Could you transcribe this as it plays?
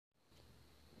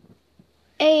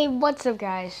Hey, what's up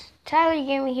guys? Tyler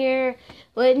Gamer here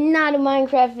with not a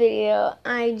Minecraft video.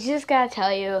 I just gotta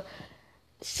tell you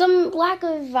some lack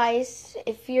of advice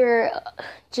if you're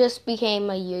just became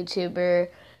a YouTuber.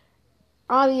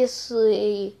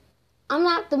 Obviously, I'm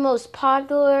not the most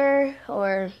popular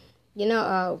or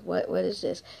what is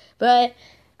this? But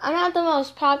I'm not the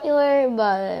most popular,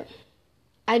 but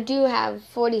I do have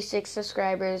 46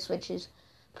 subscribers, which is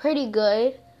pretty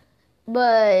good.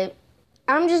 But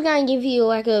I'm just going to give you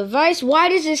like advice. Why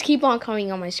does this keep on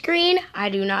coming on my screen? I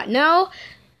do not know.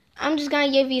 I'm just going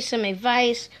to give you some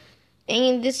advice.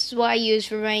 And this is what I use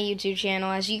for my YouTube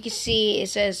channel. As you can see, it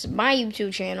says my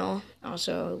YouTube channel.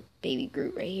 Also, baby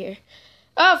Groot right here.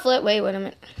 Oh, flip. Wait a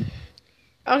minute.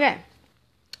 Okay.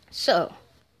 So,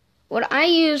 what I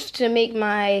use to make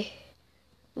my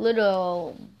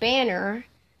little banner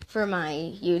for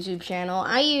my YouTube channel,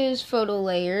 I use photo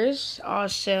layers.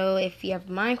 Also, if you have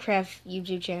a Minecraft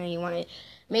YouTube channel, you want to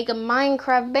make a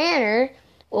Minecraft banner,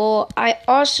 well, I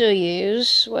also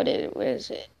use, what is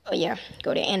it? Oh yeah,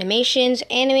 go to animations,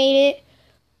 animate it,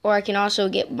 or I can also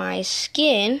get my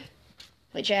skin,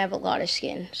 which I have a lot of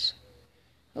skins.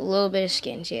 A little bit of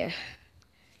skins, yeah.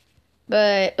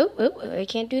 But, I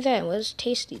can't do that. What's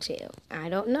tasty tail? I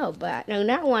don't know, but I do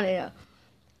not want to know.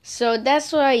 So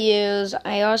that's what I use.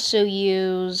 I also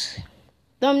use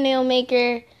thumbnail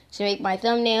maker to make my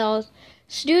thumbnails,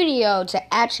 studio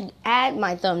to actually add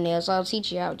my thumbnails. I'll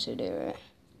teach you how to do it.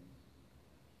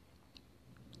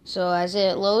 So as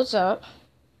it loads up,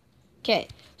 okay,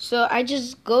 so I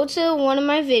just go to one of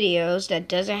my videos that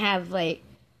doesn't have like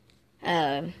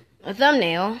a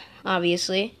thumbnail,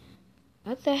 obviously.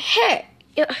 What the heck?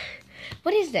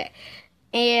 What is that?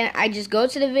 And I just go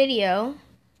to the video.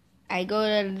 I go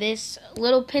to this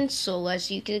little pencil,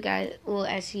 as you guys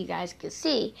can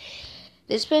see.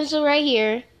 This pencil right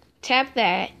here, tap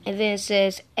that, and then it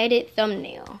says edit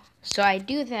thumbnail. So I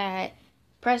do that,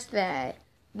 press that,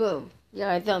 boom, you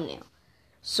got a thumbnail.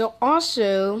 So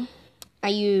also, I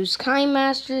use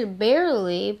Kinemaster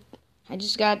barely. I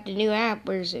just got the new app.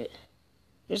 Where is it?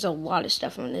 There's a lot of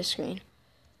stuff on this screen.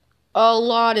 A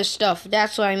lot of stuff.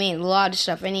 That's what I mean. A lot of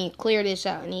stuff. I need to clear this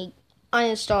out. I need to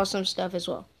uninstall some stuff as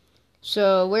well.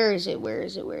 So, where is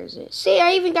it? See,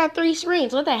 I even got 3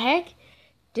 screens. What the heck?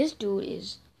 This dude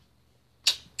is...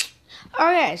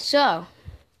 Okay, so,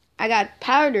 I got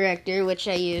Power Director, which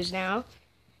I use now.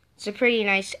 It's a pretty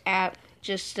nice app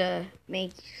just to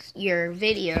make your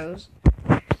videos.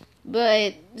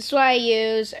 But, that's what I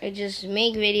use. I just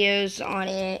make videos on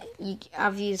it.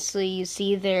 Obviously, you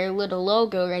see their little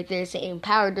logo right there saying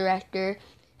Power Director,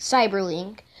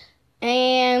 Cyberlink.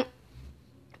 And,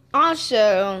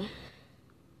 also...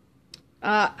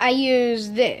 I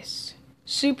use this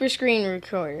super screen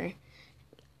recorder.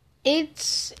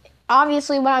 It's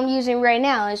obviously what I'm using right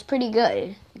now is pretty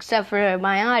good, except for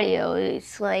my audio.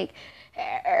 It's like,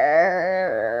 I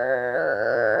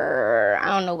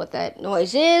don't know what that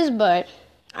noise is, but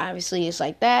obviously it's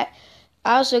like that.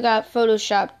 I also got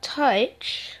Photoshop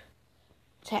Touch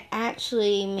to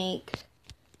actually make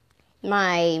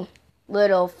my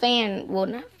little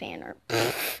not fan art.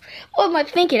 What am I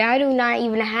thinking? I do not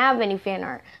even have any fan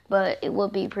art, but it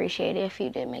would be appreciated if you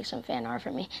did make some fan art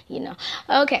for me,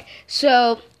 Okay,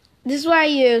 so this is what I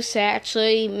use to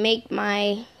actually make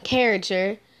my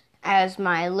character as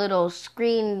my little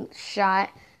screenshot,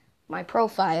 my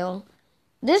profile.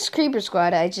 This Creeper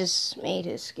Squad, I just made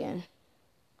his skin.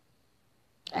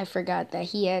 I forgot that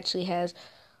he actually has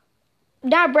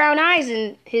not brown eyes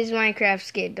in his Minecraft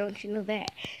skin. Don't you know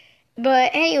that?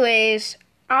 But anyways,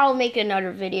 I'll make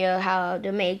another video how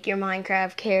to make your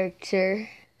Minecraft character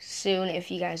soon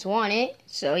if you guys want it.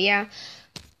 So yeah,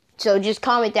 so just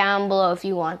comment down below if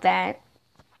you want that.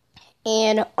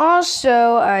 And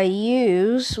also I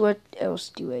use, what else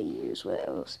do I use? What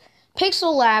else?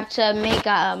 PixelLab to make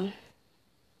a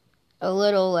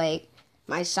little like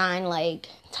my sign like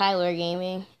Tyler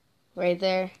Gaming right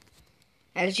there.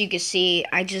 As you can see,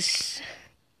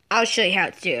 I'll show you how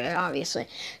to do it, obviously.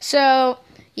 So,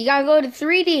 you gotta go to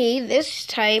 3D, this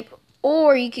type,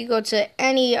 or you could go to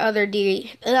any other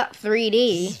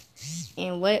 3D,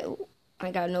 and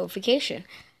I got a notification.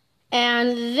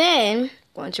 And then,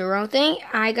 going to the wrong thing,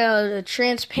 I go to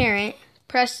transparent,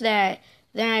 press that,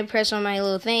 then I press on my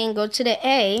little thing, go to the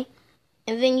A,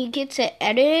 and then you get to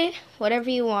edit it, whatever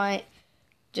you want.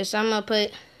 I'm just gonna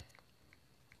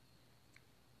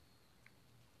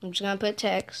put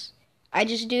text. I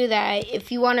just do that.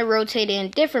 If you want to rotate it in a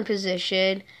different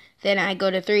position, then I go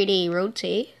to 3D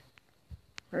rotate.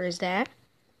 Where is that?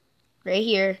 Right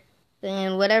here.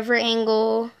 Then whatever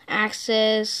angle,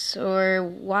 axis, or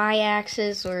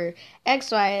y-axis, or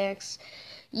xy-axis,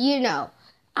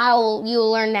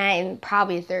 You'll learn that in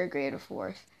probably 3rd grade or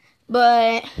 4th.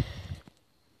 But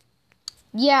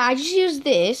yeah, I just use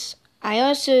this. I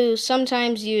also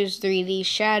sometimes use 3D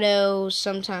shadows,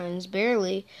 sometimes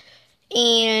barely.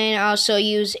 And I also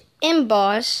use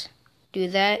emboss. Do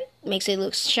that. Makes it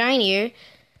look shinier.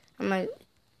 I might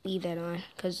leave that on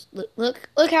because look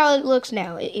how it looks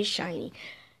now. It is shiny.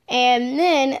 And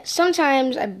then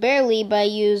sometimes I barely, but I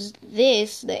use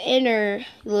this, the inner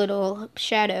little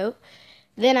shadow.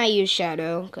 Then I use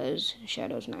shadow because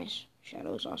shadow's nice.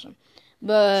 Shadow's awesome.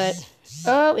 But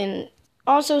and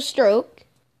also stroke,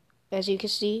 as you can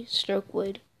see, stroke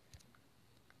would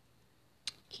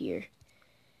here.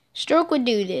 Stroke would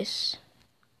do this.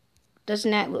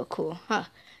 Doesn't that look cool, huh?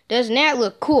 Doesn't that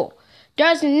look cool?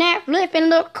 Doesn't that flippin'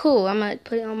 look cool? I'm gonna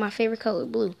put it on my favorite color,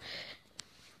 blue.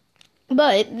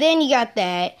 But then you got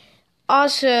that.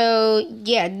 Also,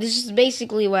 yeah, this is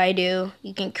basically what I do.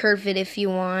 You can curve it if you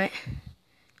want.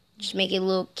 Just make it a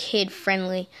little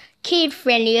kid-friendly.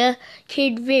 Kid-friendly,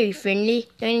 kid very friendly.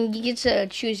 Then you get to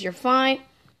choose your font.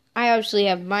 I obviously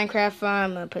have Minecraft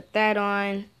font. I'm gonna put that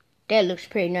on. That looks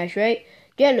pretty nice, right?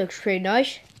 That looks pretty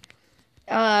nice.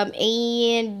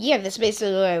 And yeah, that's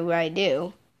basically what I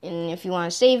do. And if you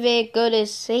want to save it, go to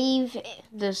save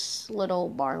this little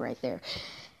bar right there.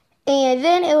 And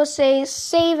then it will say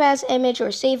save as image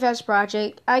or save as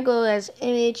project. I go as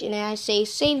image and then I say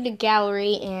save to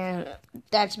gallery, and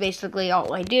that's basically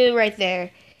all I do right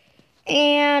there.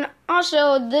 And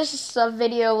also, this is a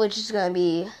video which is going to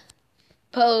be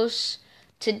post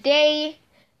today,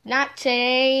 not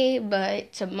today,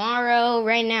 but tomorrow.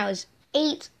 Right now is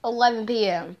 8:11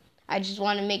 p.m. I just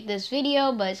want to make this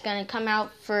video, but it's going to come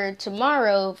out for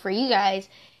tomorrow for you guys.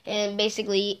 And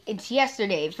basically, it's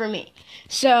yesterday for me.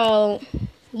 So,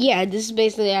 yeah, this is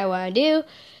basically what I do.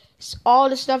 It's all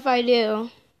the stuff I do.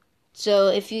 So,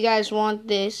 if you guys want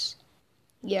this,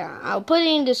 yeah, I'll put it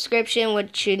in the description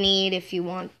what you need if you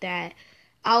want that.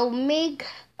 I'll make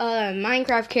a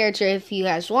Minecraft character if you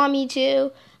guys want me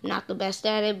to. I'm not the best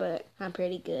at it, but I'm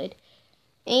pretty good.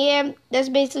 And that's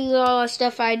basically all the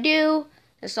stuff I do.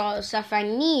 That's all the stuff I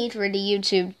need for the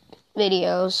YouTube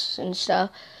videos and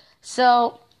stuff.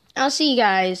 So, I'll see you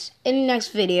guys in the next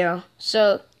video.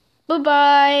 So,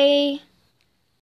 bye-bye.